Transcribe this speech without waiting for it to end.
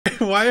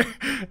why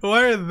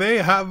are they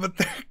hot but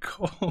they're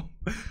cold?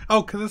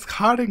 Oh, cause it's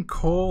hot and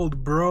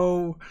cold,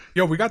 bro.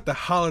 Yo, we got the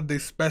holiday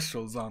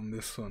specials on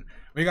this one.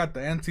 We got the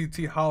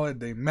NCT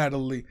holiday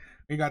medley.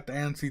 We got the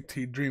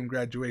NCT Dream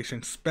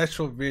graduation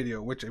special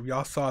video, which if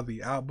y'all saw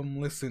the album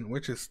listen,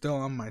 which is still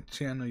on my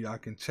channel, y'all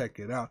can check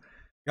it out.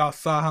 Y'all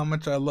saw how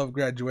much I love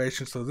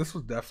graduation, so this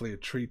was definitely a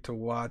treat to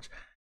watch.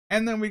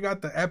 And then we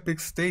got the epic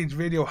stage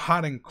video,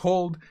 hot and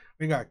cold.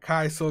 We got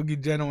Kai,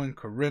 SEULGI, JENO, and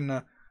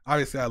KARINA.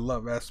 Obviously, I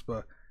love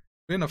aespa.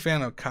 Been a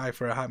fan of Kai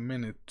for a hot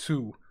minute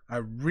too. I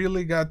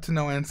really got to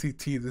know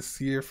NCT this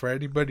year. For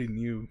anybody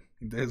new,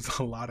 there's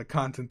a lot of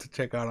content to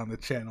check out on the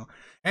channel.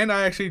 And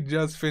I actually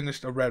just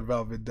finished a Red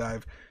Velvet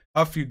dive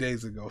a few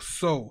days ago.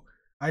 So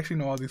I actually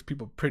know all these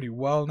people pretty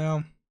well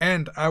now.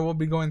 And I will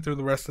be going through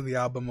the rest of the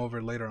album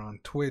over later on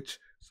Twitch.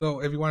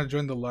 So if you want to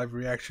join the live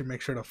reaction,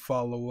 make sure to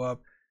follow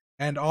up.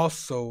 And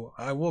also,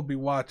 I will be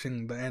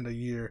watching the end of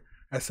year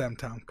SM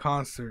Town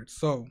concert.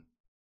 So,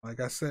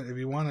 like I said, if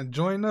you want to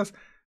join us,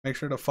 make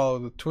sure to follow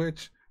the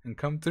Twitch and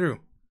come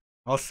through.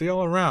 I'll see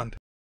y'all around.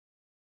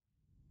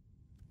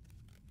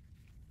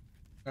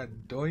 Got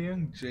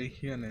DOYOUNG,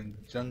 JAEHYUN, and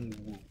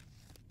JUNGWOO.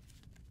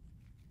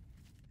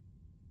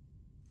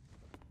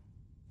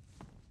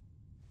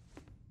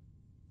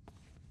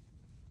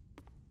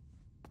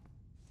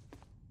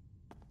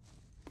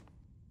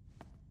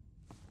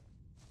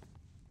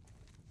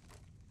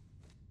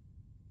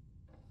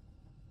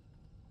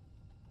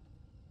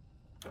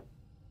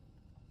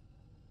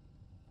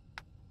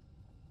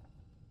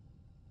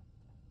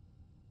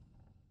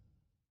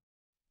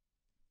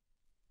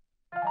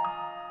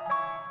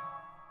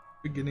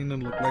 Beginning to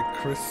look like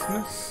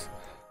Christmas.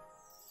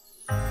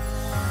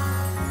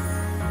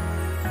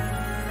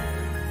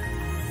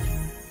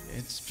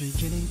 It's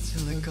beginning to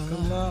look a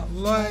lot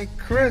like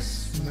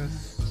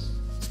Christmas.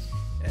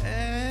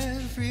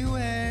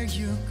 Everywhere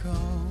you go,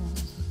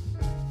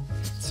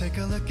 take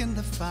a look in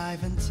the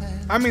 5 and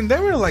 10. I mean, they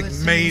were like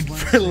made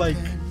for like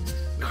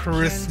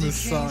Christmas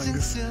songs.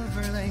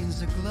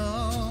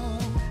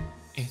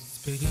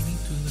 It's beginning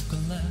to look a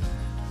lot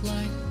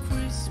like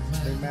Christmas.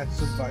 They match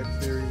the vibe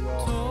very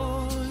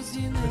well.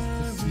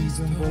 It's the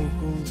season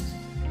vocals.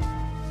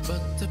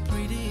 But the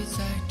prettiest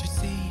sight to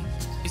see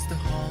is the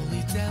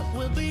holly that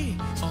will be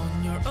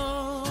on your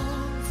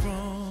own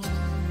front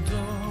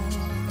door.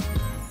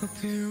 A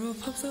pair of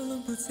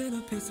hopsalon puts in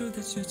a pistol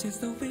that shoots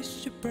just a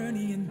wish you're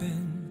burning and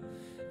then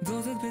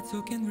doesn't be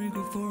token we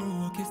go for a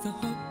walk is the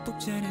hope of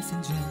Janice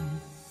and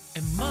Jen.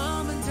 And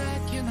mom and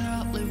dad can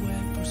hardly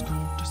wait for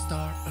school to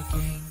start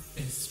again.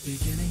 It's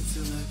beginning to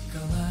look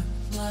a lot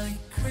like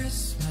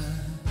Christmas.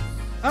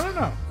 I don't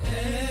know.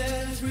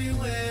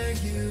 Everywhere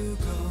you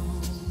go,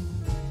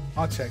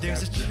 I'll check.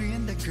 There's a tree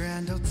in the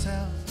Grand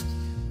Hotel,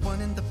 one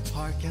in the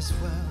park as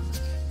well.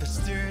 The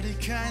sturdy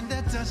kind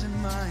that doesn't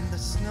mind the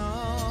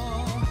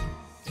snow.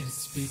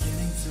 It's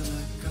beginning to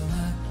look a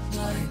lot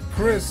like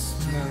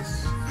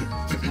Christmas.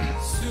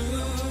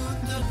 Soon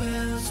the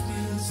bells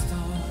will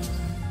start,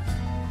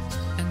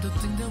 and the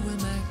thing that will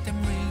make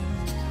them ring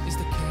is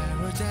the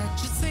carol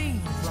that you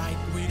sing right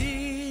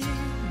within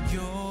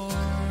your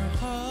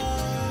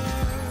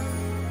heart.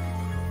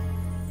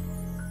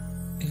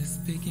 It's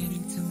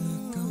beginning to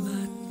look a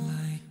lot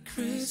like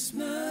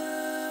Christmas.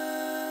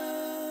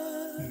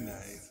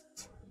 Nice.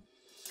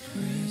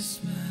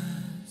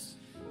 Christmas,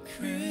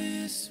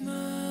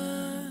 Christmas,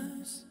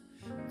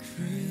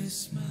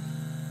 Christmas.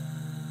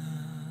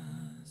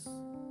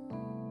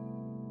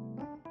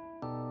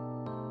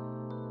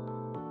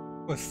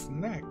 What's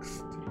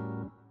next?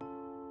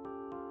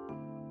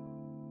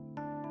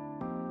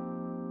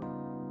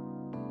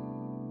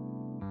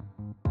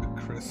 The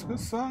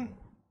Christmas song?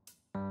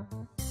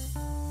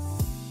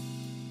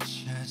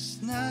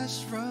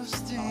 Chestnuts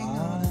roasting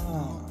on an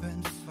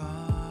open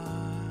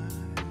fire,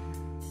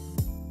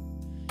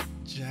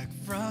 Jack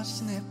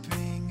Frost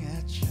nipping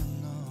at your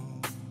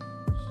nose,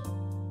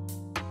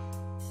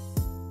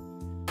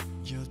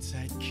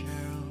 Yuletide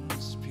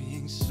carols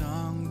being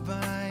sung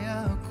by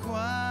a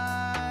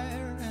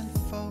choir, and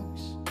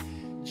folks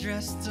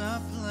dressed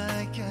up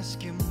like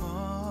Eskimos.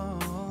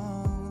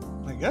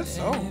 I guess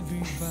so.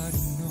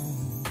 Everybody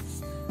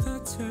knows a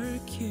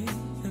turkey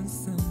and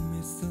some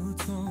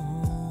mistletoe.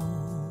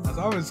 It's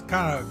always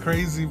kind of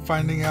crazy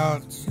finding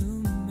out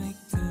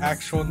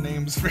actual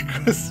names for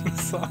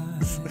Christmas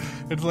songs.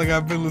 It's like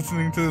I've been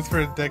listening to this for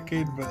a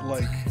decade, but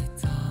like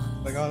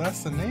oh,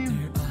 that's the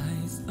name.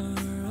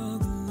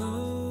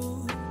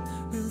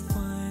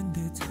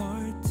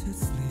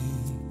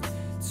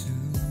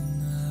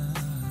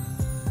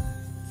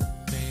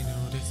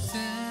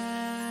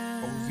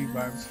 Cozy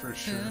vibes for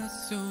sure.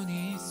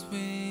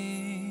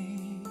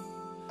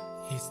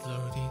 He's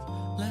loaded,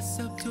 lots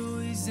of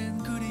toys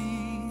and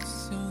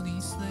goodies on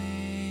his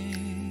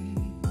sleigh,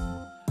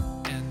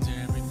 and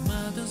every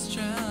mother's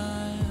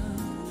child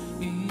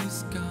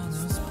is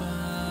gonna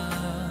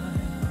spy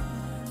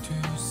to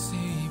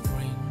see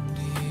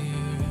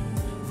reindeer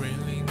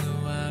really know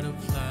how to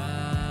fly.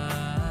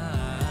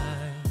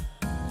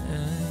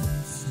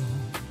 And so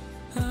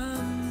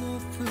I'm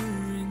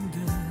offering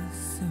this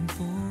simple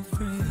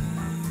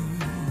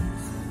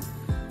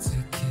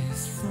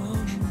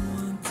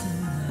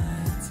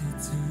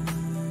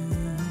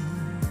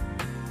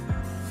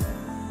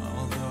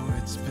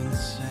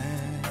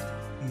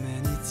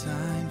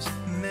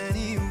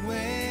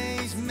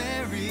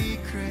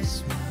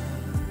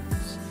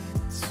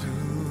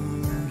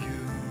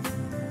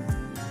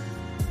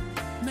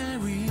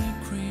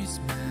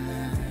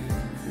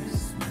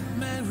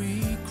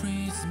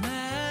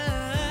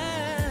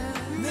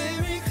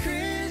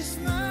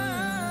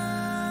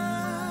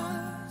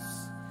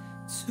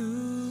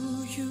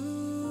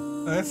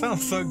That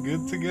sounds so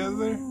good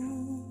together.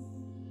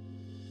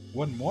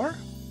 One more?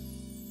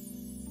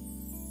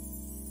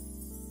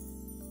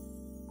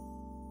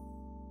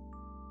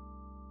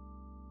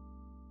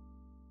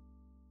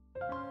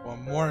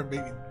 One more,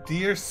 baby.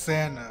 Dear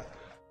Santa.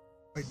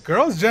 Wait,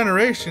 Girls'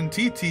 Generation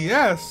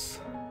TTS.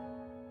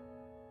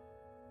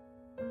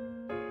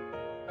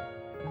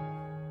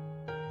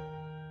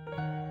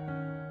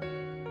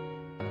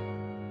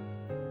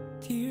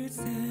 Dear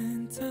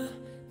Santa,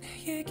 내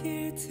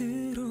얘길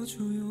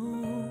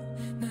들어줘요.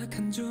 나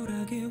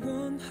간절하게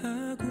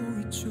원하고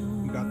있죠.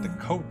 You got the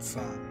coats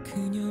on.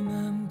 그녀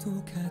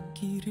맘도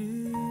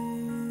같기를.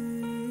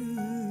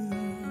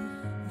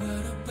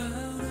 What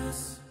about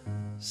us?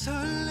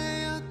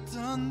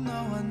 설레었던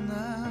너와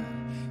나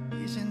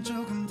이젠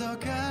조금 더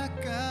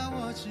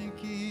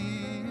가까워지길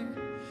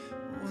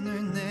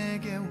오늘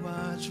내게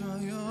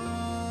와줘요.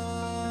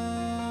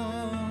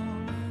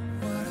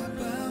 What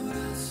about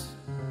us?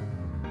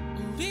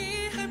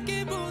 우리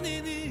함께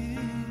보내는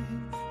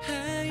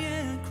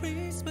하얀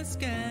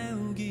크리스마스가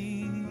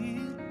오길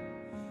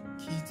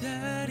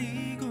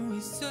기다리고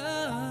있어.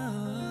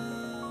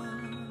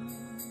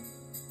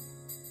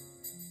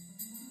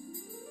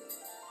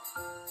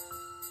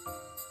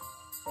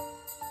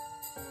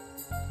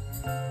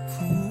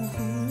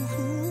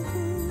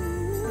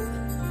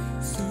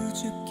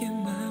 수줍게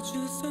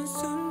마주선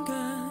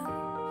순간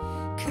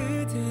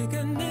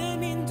그대가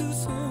내민 두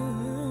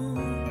손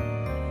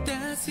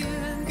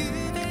따스한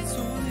그대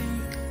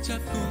손을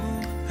잡고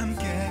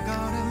함께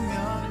걸으며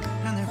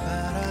하늘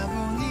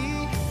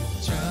바라보니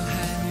저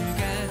하늘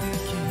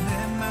가득히 내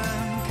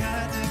마음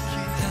가득히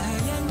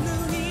하얀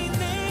눈이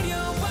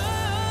내려와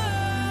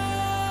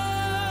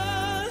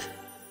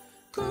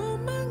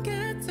꿈만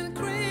같은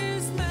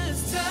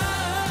크리스마스 타임.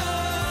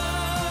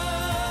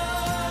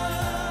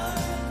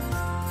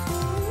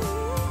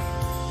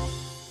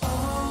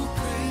 Oh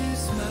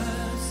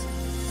Christmas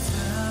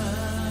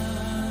time.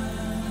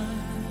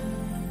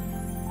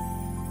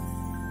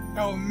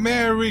 Oh,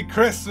 Merry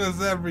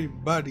Christmas,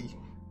 everybody.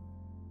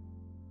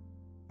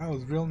 That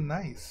was real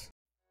nice.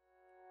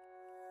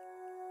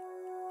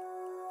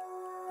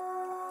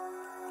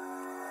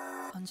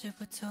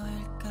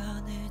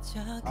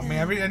 I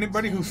mean,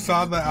 anybody who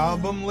saw the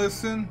album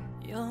listen,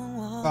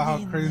 saw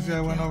how crazy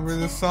I went over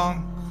this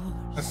song.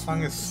 This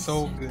song is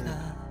so good.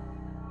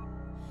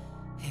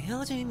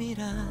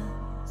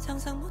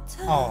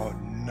 Oh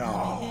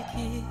no.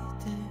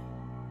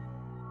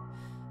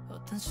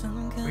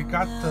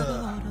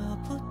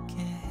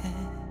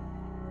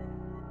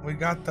 We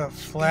got the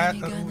flat.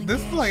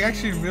 This is like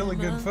actually really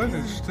good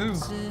footage too.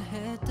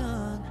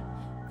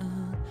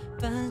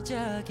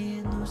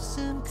 반짝인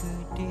웃음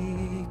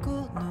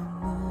그리고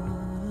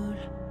눈물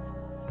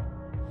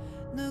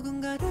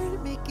누군가를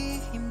믿기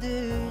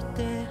힘들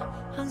때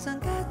항상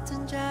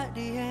같은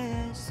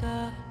자리에서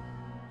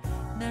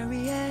날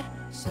위해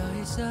서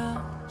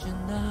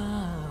있어준 너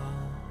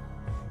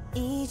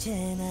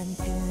이제 난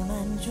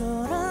그만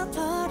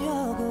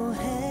졸아가려고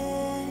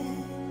해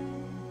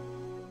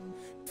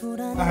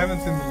I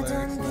haven't seen the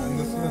lyrics, man.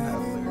 This doesn't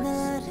have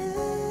lyrics.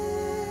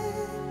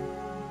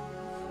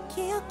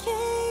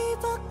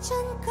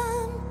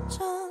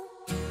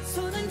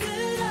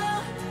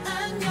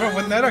 Bro,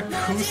 when that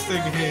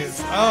acoustic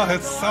hits, oh,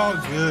 it's so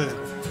good.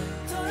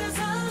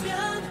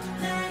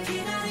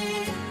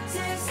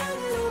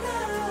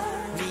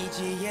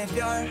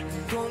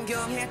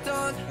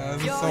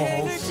 This is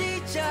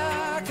so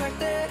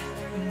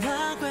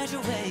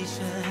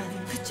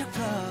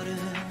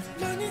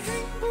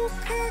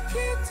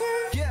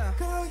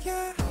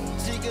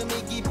지금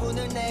이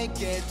기분을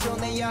내게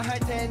전해야 할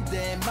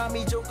텐데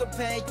맘이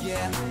조급해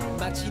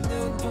마치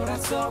눈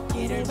돌아서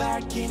길을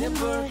밝히는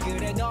불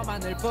그래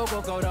너만을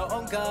보고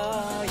걸어온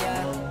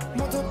거야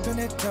모두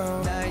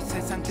변했던 나의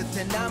세상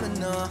끝에 남은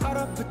너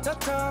하루부터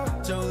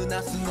더 좋은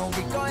하순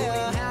옮길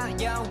거야 우리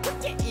하얀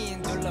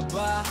깨인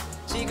둘러봐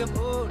지금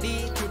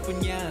우리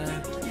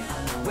둘뿐이야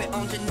왜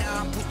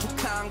언제나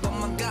부족한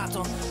것만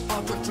같아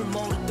어쩔 줄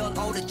모르던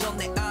오래전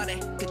내 안에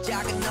그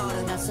작은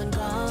너는 낯선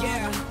건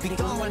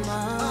비동안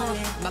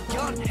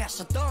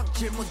막연했었던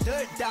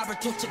질문들 답을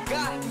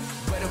쫓아가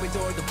외로이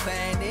돌던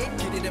planet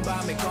길이는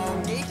밤의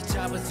공기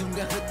잡은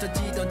순간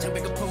흩어지던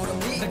장벽은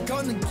푸른빛 난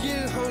걷는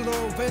길 홀로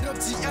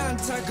외롭지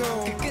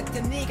않다고 그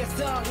끝에 네가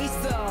서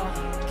있어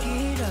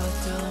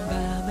길었던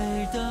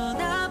밤을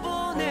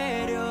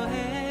떠나보내려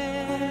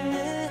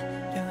해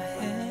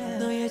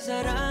너의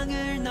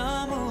사랑을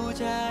너무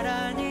잘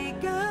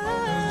아니까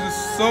There's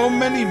just so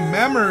many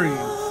memories.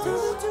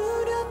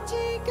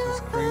 It's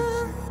crazy.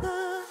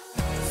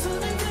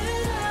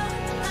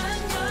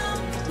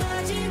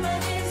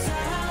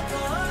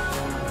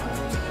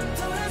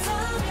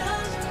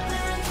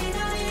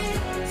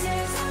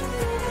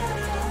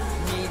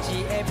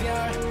 미지의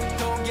별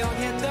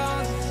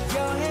동경했던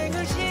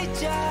여행을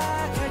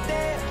시작할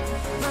때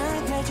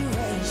My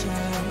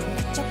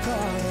graduation 저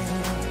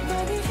걸음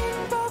너를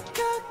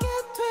행복하게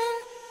될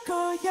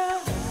거야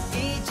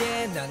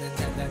이제 나는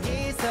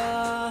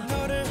나란히서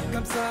너를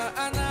감싸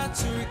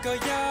안아줄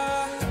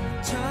거야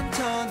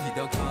천천히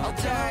더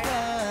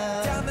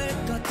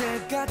담을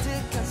것들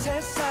가득한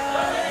세상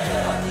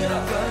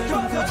이런 걸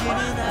좀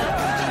보지는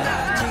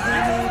않아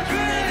지금은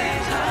그대를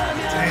하면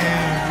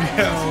Damn,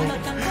 yo.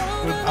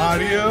 With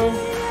audio?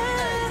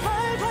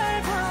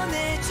 활활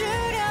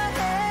보내주려 해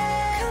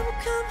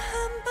캄캄한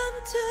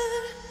밤들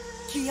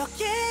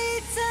기억에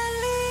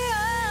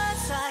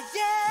이탈리아사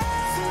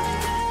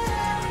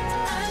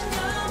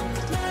안녕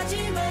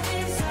마지막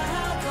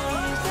인사하고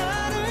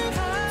인사를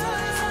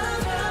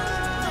하며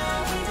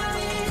기다린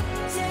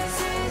새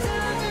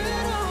세상으로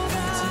가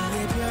지의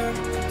별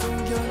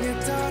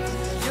동경했던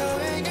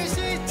여행을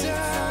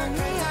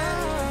시작한다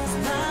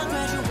My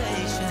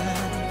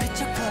graduation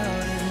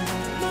그척거린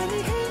많이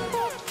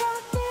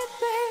행복하게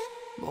돼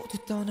모두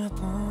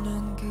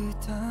떠나보는 그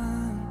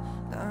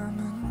다음 남은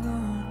건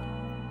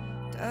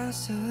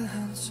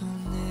따스한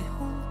손에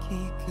온기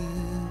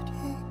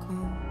그리고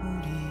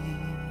우리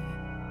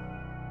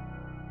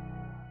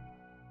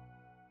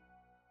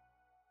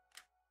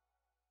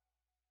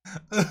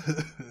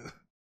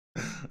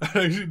That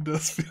actually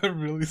does feel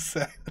really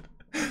sad.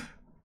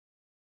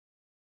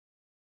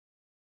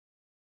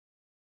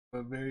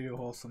 But very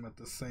wholesome at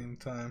the same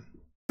time.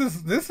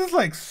 This is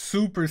like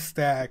super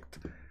stacked.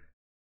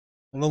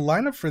 The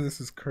lineup for this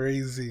is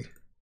crazy.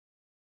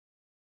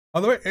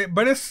 Although,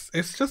 but it's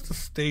just a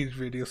stage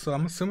video, so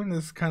I'm assuming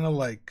this is kind of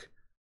like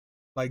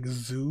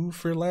Zoo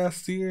for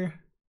last year.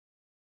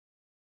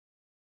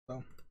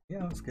 So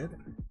yeah, let's get it.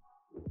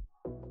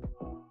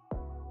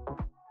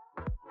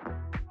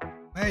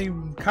 Hey,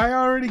 Kai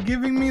already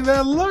giving me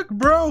that look,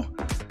 bro.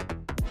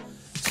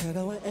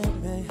 차가워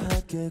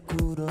애매하게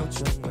굴어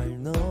정말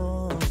넌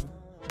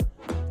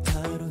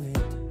타이로해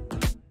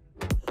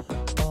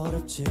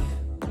어렵지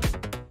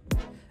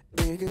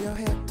읽으려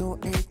해도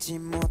읽지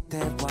못해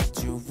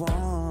what you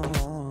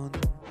want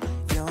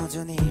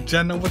여전히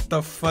JENO with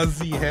the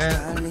fuzzy hat.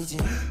 달리지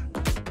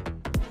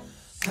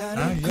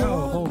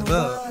Yo, hold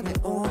up.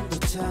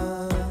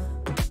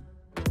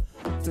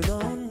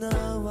 뜨거운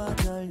나와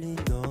달리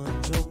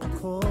넌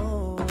좋고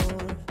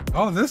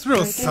Oh, this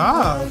real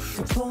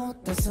soft.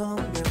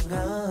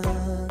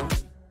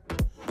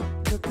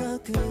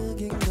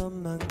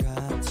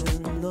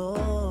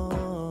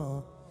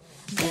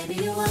 Baby,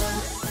 you are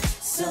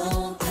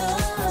so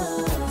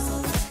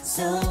close,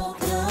 so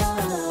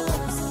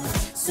close,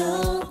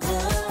 so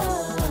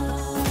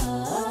close.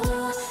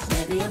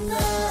 Baby, I'm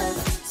not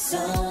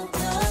so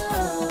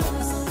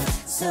close,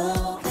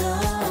 so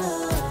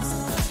close,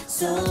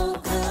 so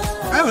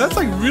close. Oh, that's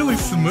like really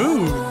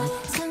smooth.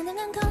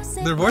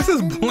 Their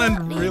voices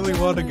blend really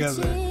well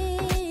together.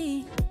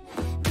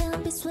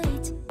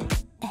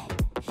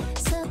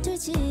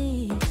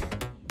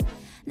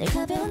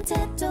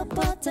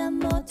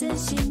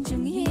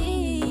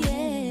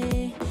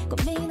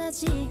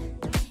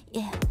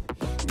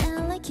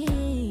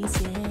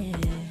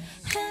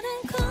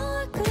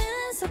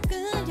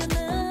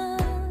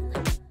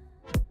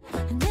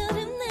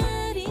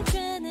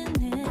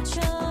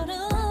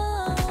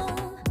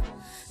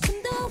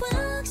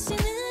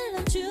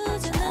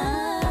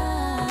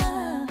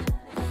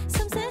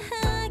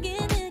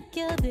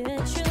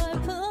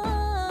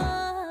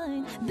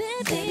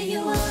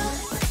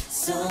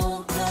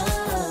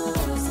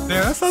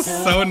 Yeah, that sounds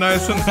so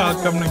nice when they all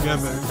come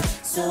together.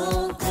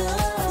 So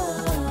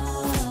close,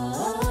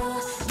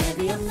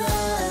 baby, I'm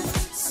not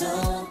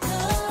so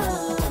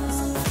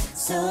close,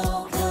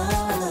 so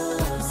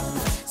close,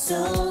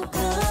 so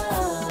close.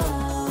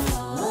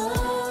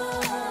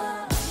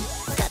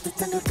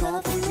 따뜻한 그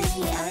커피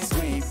위에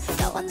아이스크림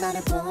너와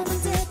나를 보는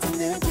듯한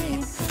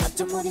느낌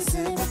어쩜 우리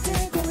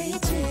스며들고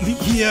있지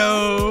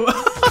Yo.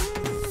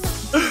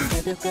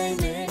 가볍게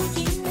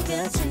내리긴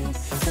나가지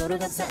서로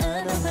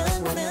감사하며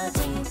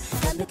황홀하지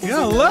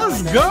Yeah,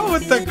 let's go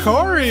with the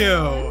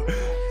choreo.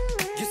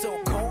 You're so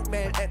cold,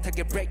 man.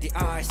 애타게 break the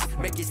ice.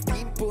 Make it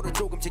steam, 불을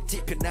조금씩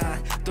지펴놔.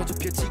 더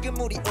좁혀 지금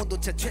우리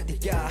온도차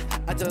최대야.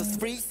 I just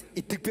freeze.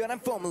 이 특별한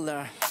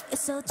formula.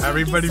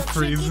 Everybody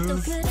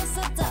freezes.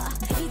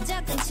 이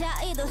작은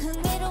차이도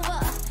흥미로워.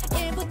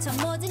 1부터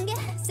모든 게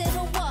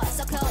새로워.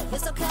 So cold, you're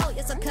so cold,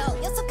 you're so cold,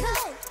 you're so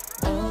cold.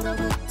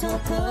 얼어붙어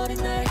버린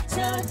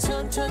날짜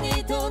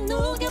천천히 더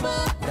녹여봐.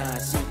 나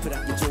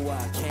심플하게 좋아.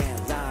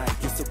 Can't lie.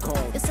 You're so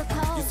cold. You're so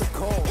cold, You're so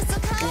cold. you're so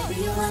cold.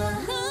 Baby, you are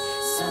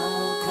so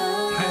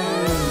cold.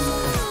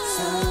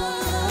 So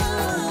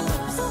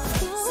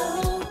close. So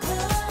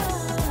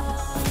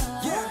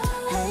close. Yeah.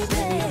 Hey,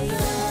 baby.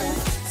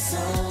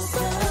 So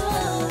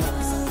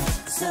close.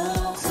 So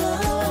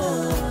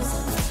close.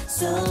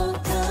 So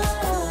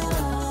close.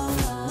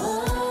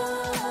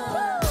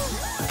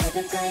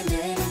 해변가에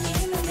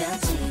내리는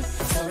같이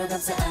서로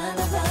감사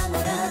안아봐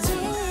말하지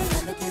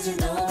완벽해질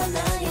너와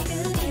나의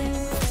그길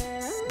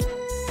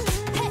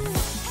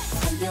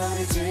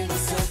한별을 즐길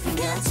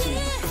소풍같이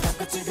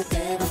바꿔줄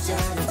그대로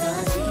자는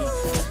다시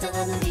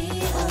적당한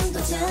우리의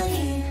온도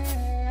차이.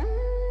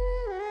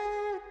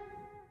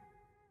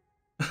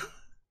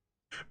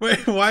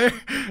 Wait, why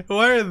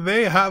are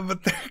they hot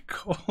but they're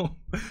cold?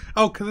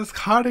 Oh, cause it's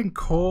hot and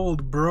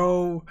cold,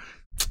 bro.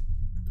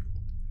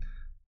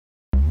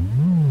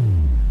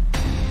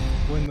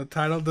 when the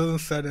title doesn't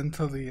set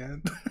until the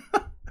end.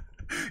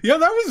 Yo,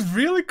 that was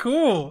really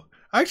cool.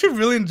 I actually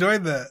really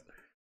enjoyed that.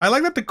 I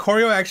like that the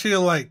choreo actually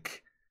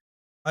like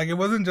it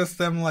wasn't just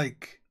them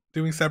like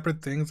doing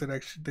separate things. It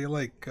actually they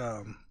like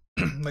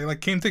they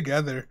like came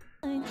together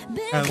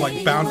and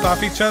like bounced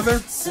off each other.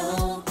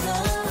 So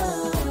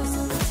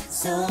close,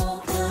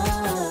 so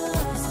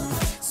close,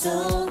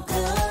 so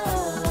close.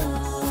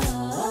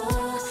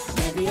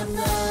 Maybe I'm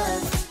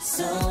not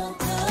so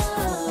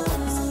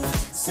close,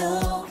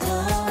 so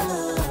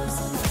close,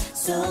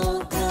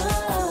 so close.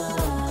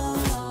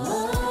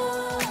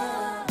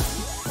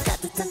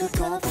 따뜻한 그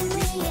커피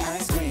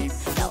아이스크림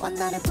너와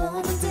나를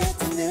보는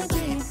듯한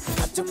느낌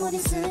어쩜 우리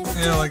스며들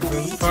Yeah, like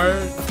this part.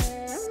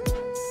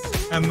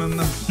 And then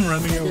them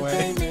running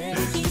away.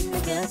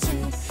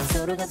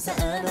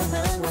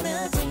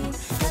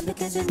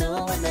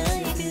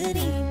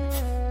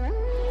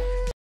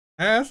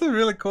 Yeah, that's a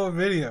really cool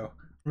video.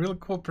 Really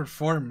cool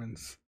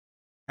performance.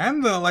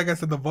 And the like I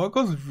said, the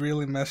vocals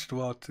really meshed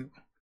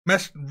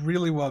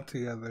really well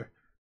together.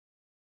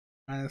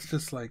 And it's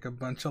just like a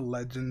bunch of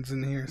legends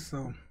in here,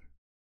 so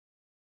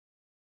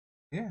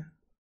yeah.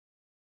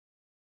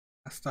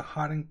 That's the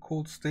hot and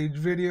cold stage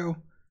video.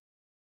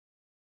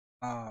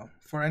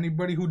 For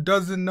anybody who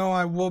doesn't know,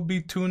 I will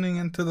be tuning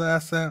into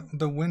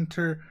the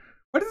winter,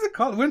 what is it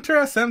called?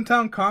 Winter SM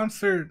Town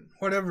concert,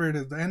 whatever it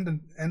is, the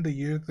end of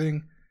year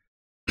thing.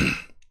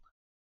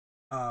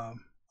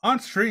 On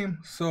stream.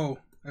 So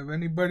if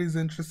anybody's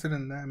interested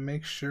in that,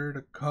 make sure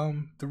to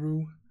come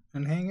through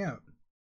and hang out.